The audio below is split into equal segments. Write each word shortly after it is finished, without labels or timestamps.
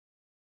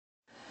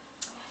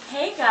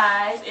Hey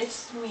guys,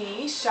 it's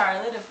me,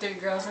 Charlotte of Three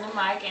Girls and a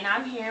Mic, and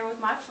I'm here with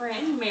my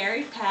friend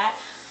Mary Pat,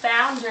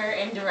 founder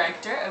and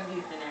director of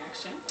Youth in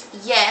Action.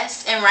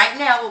 Yes, and right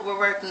now what we're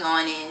working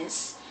on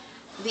is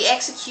the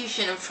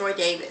execution of Troy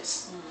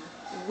Davis.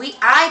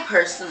 I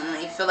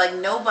personally feel like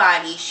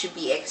nobody should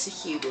be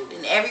executed,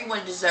 and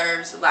everyone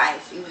deserves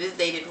life, either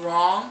they did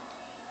wrong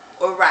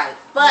or right.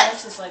 But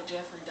it's just like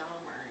Jeffrey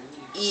Dahmer and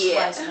you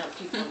slicing up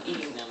people and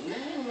eating them.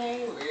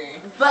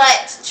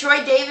 But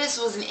Troy Davis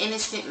was an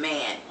innocent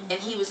man, and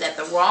he was at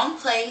the wrong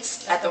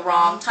place at the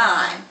wrong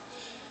time.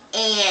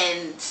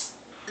 And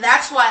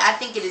that's why I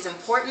think it is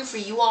important for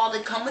you all to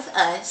come with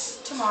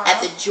us tomorrow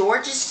at the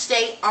Georgia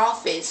State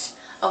Office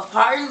of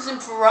Pardons and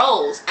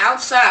Paroles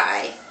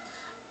outside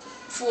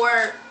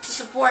to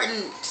support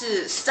and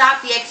to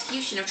stop the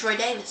execution of Troy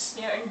Davis.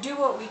 Yeah, and do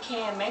what we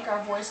can, make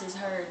our voices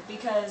heard,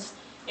 because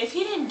if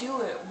he didn't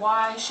do it,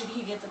 why should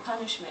he get the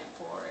punishment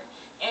for it?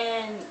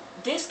 And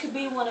this could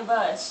be one of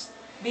us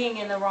being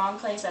in the wrong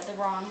place at the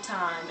wrong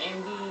time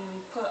and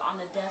being put on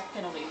the death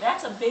penalty.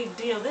 That's a big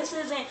deal. This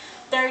isn't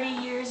 30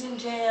 years in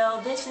jail.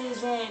 This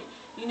isn't,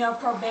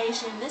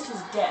 probation. This is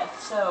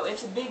death. So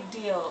it's a big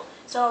deal.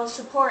 So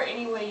support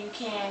any way you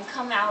can.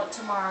 Come out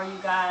tomorrow, you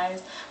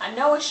guys. I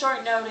know it's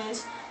short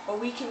notice, but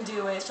we can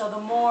do it. So the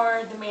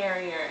more, the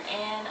merrier.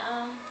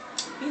 And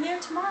be there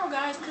tomorrow,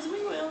 guys, because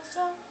we will.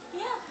 So,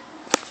 yeah.